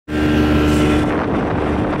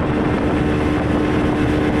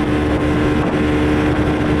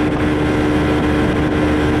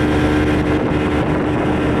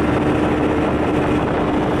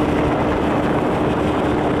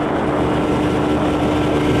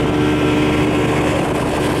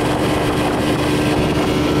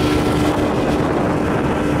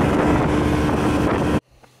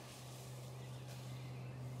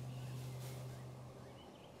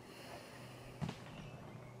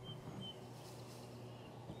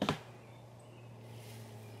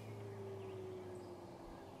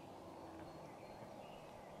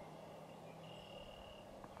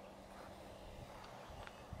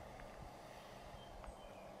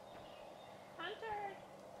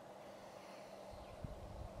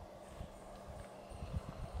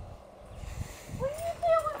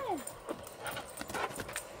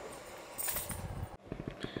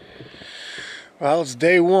Well, it's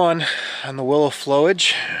day one on the Willow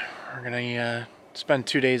Flowage. We're gonna spend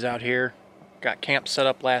 2 days out here. Got camp set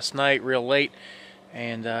up last night real late,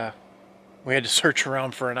 and we had to search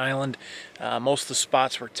around for an island. Most of the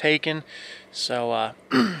spots were taken, so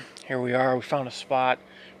here we are. We found a spot.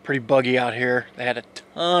 Pretty buggy out here. They had a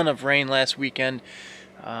ton of rain last weekend,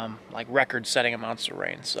 like record-setting amounts of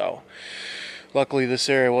rain. So luckily this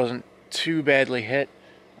area wasn't too badly hit,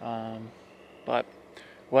 but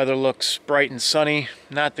weather looks bright and sunny.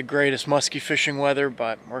 Not the greatest musky fishing weather,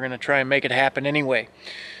 but we're going to try and make it happen anyway.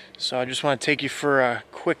 So I just want to take you for a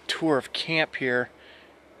quick tour of camp here.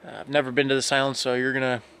 I've never been to this island, so you're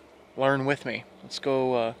going to learn with me. Let's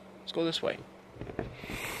go this way.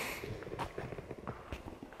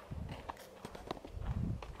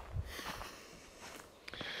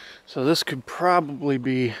 So this could probably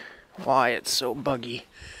be why it's so buggy.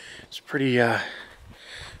 It's pretty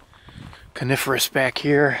coniferous back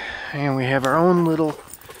here, and we have our own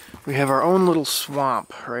little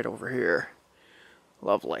swamp right over here.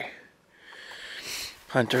 Lovely.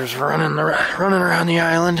 Hunters running around the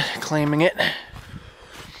island, claiming it.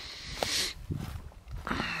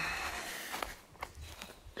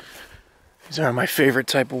 These are my favorite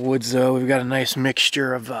type of woods, though. We've got a nice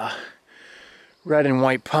mixture of red and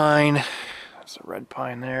white pine. That's a red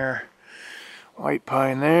pine there, white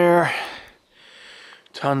pine there.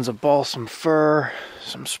 Tons of balsam fir,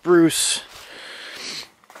 some spruce.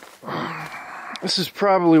 This is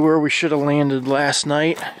probably where we should have landed last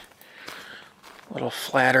night. A little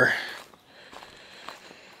flatter.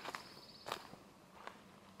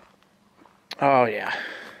 Oh yeah.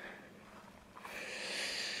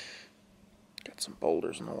 Got some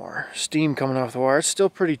boulders in the water. Steam coming off the water. It's still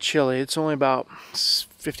pretty chilly. It's only about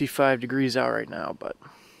 55 degrees out right now, but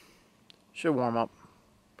should warm up.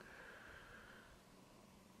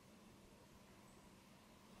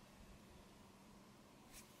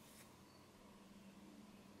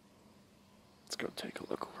 Let's go take a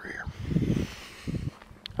look over here.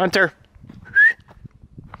 Hunter!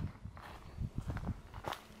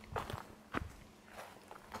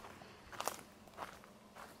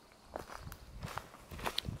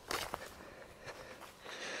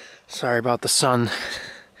 Sorry about the sun.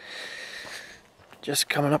 Just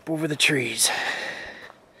coming up over the trees.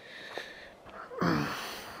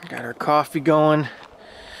 Got our coffee going.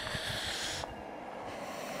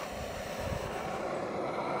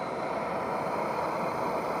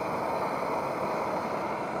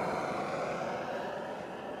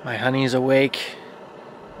 My honey's awake,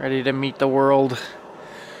 ready to meet the world.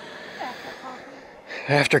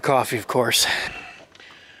 After coffee, of course.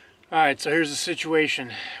 Alright, so here's the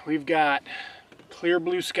situation. We've got clear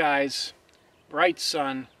blue skies, bright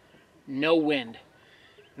sun, no wind.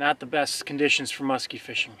 Not the best conditions for musky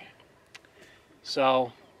fishing.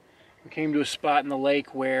 So we came to a spot in the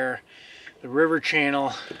lake where the river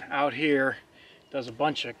channel out here does a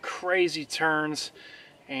bunch of crazy turns,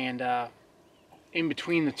 and in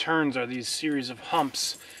between the turns are these series of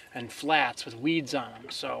humps and flats with weeds on them.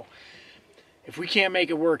 So if we can't make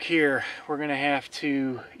it work here, we're gonna have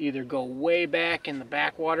to either go way back in the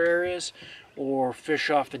backwater areas or fish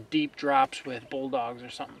off the deep drops with bulldogs or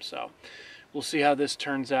something. So we'll see how this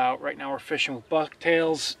turns out. Right now we're fishing with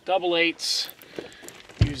bucktails, double eights,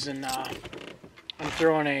 using I'm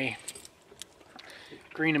throwing a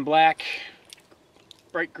green and black,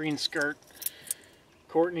 bright green skirt.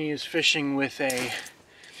 Courtney is fishing with a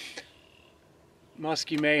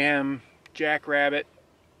Musky Mayhem Jackrabbit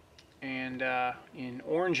and in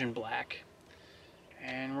orange and black,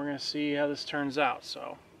 and we're gonna see how this turns out.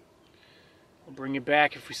 So we'll bring you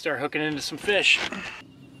back if we start hooking into some fish.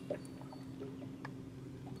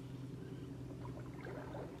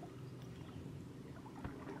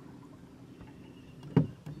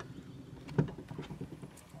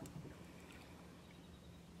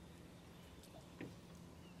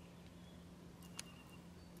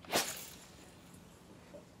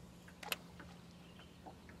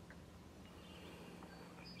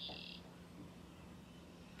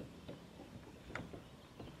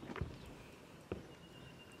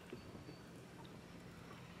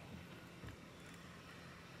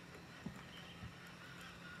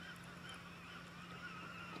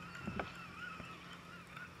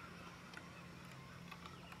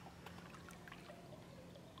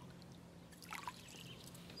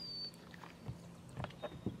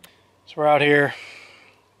 So we're out here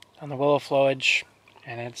on the Willow Flowage,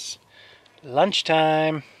 and it's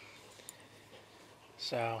lunchtime.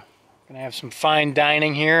 So gonna have some fine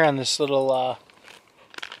dining here on this little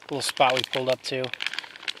spot we pulled up to.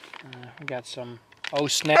 We got some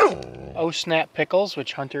O-Snap pickles,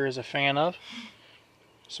 which Hunter is a fan of.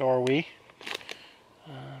 So are we.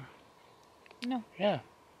 No. Yeah.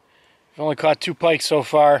 I've only caught 2 pike so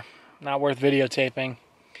far. Not worth videotaping.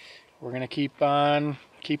 We're gonna keep on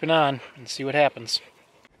keeping on and see what happens.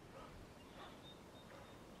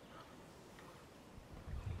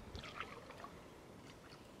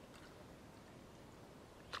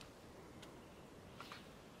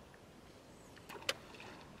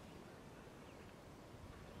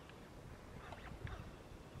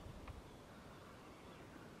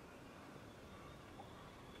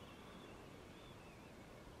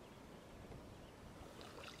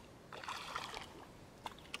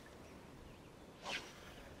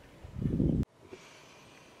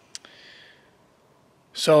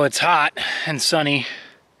 So it's hot and sunny.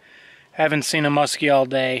 Haven't seen a muskie all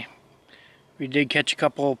day. We did catch a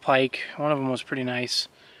couple of pike. One of them was pretty nice.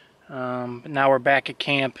 But now we're back at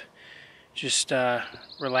camp, just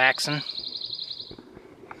relaxing.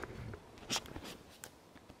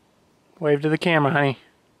 Wave to the camera, honey.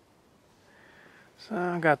 So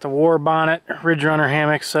I got the war bonnet, Ridge Runner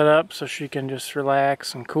hammock set up so she can just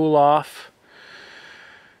relax and cool off.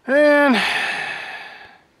 And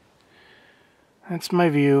that's my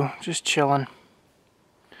view, just chilling.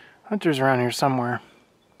 Hunter's around here somewhere.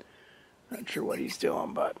 Not sure what he's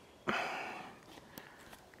doing, but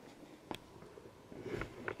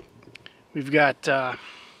we've got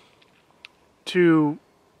 2,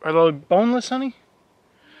 are those boneless, honey?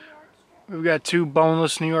 We've got 2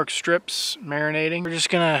 boneless New York strips marinating. We're just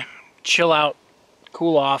gonna chill out,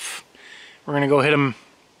 cool off. We're gonna go hit them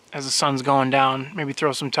as the sun's going down. Maybe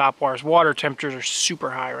throw some top waters. Water temperatures are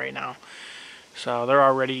super high right now, so they're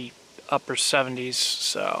already upper 70s.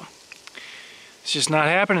 So it's just not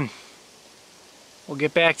happening. We'll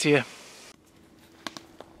get back to you.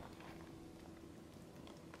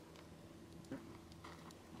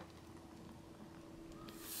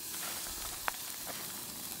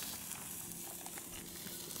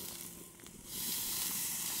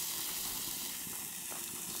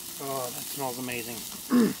 Oh, that smells amazing.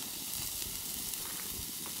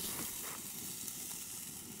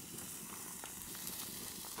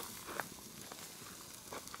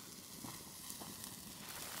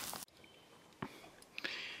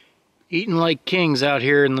 Eating like kings out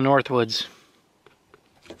here in the Northwoods.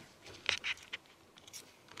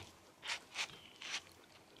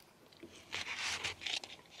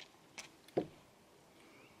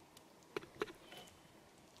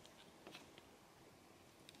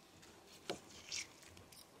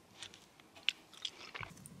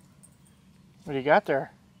 What do you got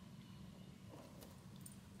there?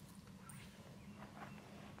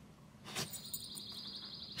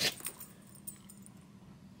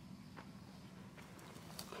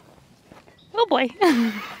 Oh boy.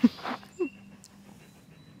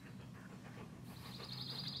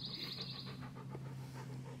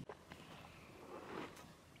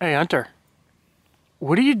 Hey, Hunter.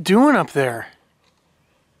 What are you doing up there?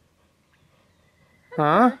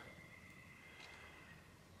 Huh?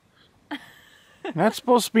 Not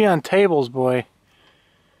supposed to be on tables, boy.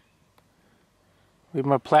 Leave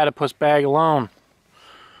my platypus bag alone.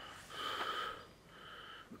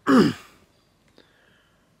 What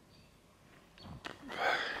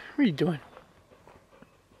are you doing?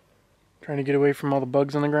 Trying to get away from all the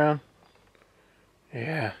bugs on the ground?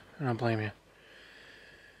 Yeah, I don't blame you.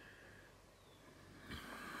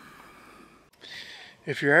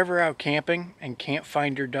 If you're ever out camping and can't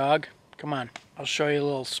find your dog, come on, I'll show you a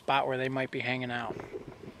little spot where they might be hanging out.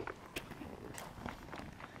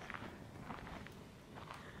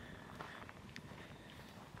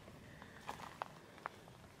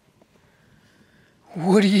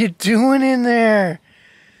 What are you doing in there?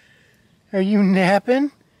 Are you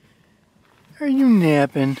napping? Are you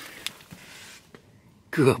napping?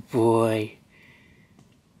 Good boy.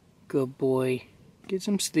 Good boy. Get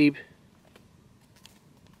some sleep.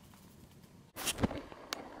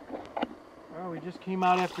 Well, we just came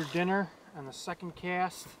out after dinner on the second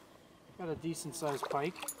cast. Got a decent sized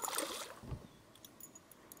pike.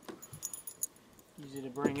 Easy to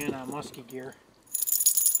bring in on musky gear.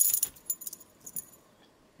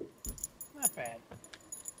 Not bad.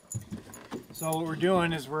 So what we're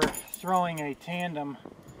doing is we're throwing a tandem.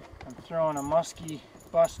 I'm throwing a musky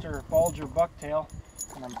buster bulger bucktail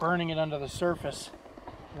and I'm burning it under the surface.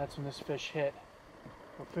 And that's when this fish hit.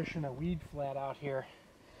 We're fishing a weed flat out here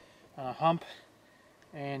on a hump,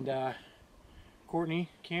 and Courtney,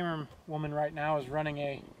 camera woman right now, is running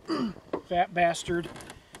a fat bastard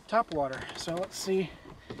topwater. So let's see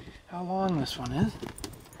how long this one is.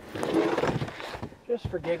 Just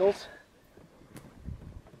for giggles.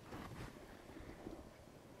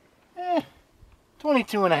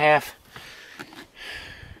 22 and a half.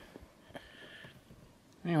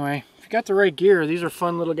 Anyway, if you got the right gear, these are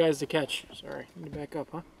fun little guys to catch. Sorry, need to back up,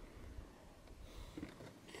 huh?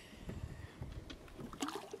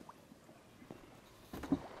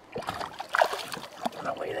 And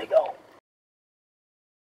away they go.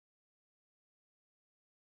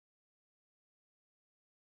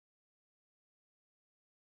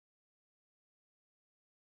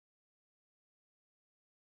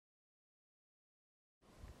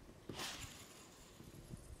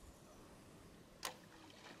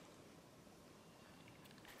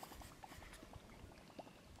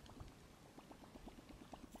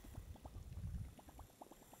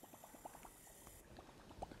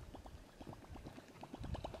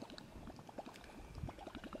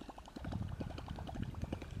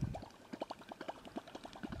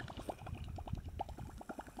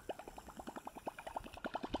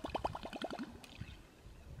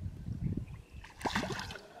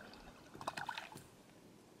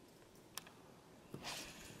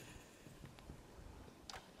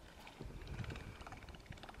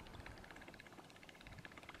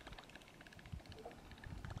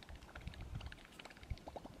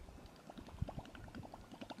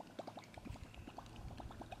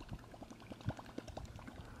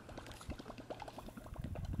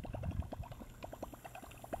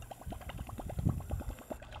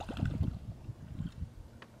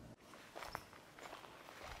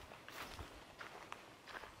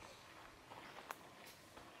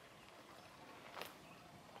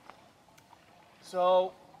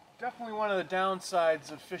 So, definitely one of the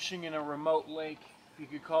downsides of fishing in a remote lake, if you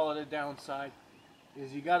could call it a downside,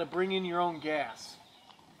 is you got to bring in your own gas.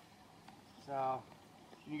 So,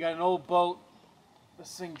 you got an old boat,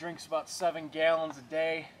 this thing drinks about 7 gallons a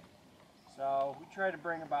day. So, we try to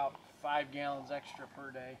bring about 5 gallons extra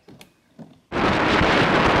per day.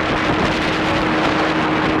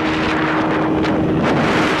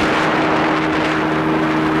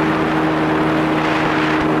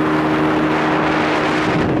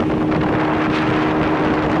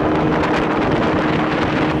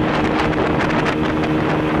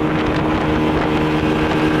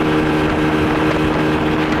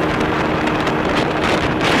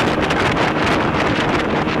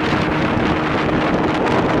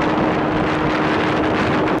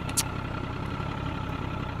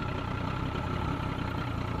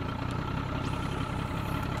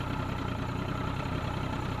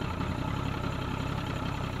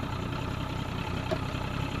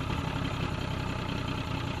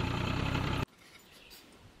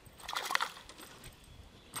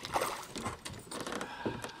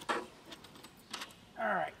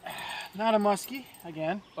 Not a muskie,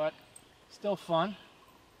 again, but still fun.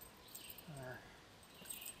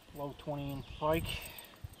 Low 20-inch pike.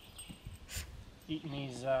 Eating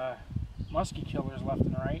these muskie killers left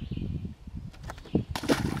and right.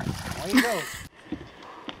 There you go.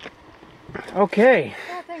 Okay.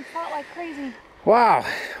 That thing fought like crazy. Wow.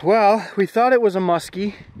 Well, we thought it was a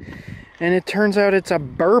muskie, and it turns out it's a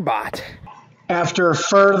burbot. After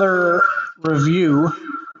further review,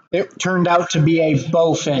 it turned out to be a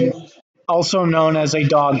bowfin, also known as a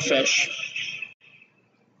dogfish.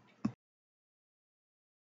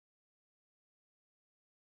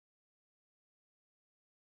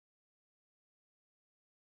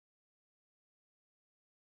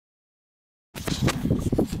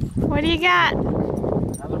 What do you got?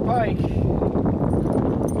 Another pike.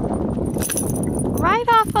 Right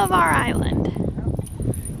off of our island.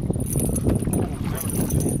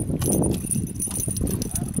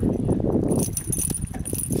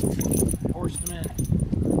 Forced him in.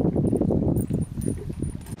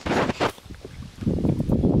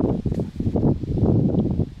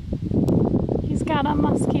 He's got a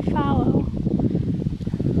musky fallow.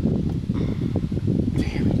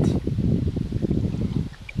 Damn it.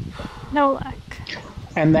 No luck.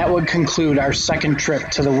 And that would conclude our second trip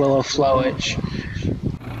to the Willow Flowage.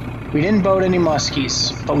 We didn't boat any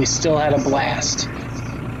muskies, but we still had a blast.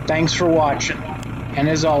 Thanks for watching, and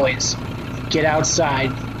as always, get outside,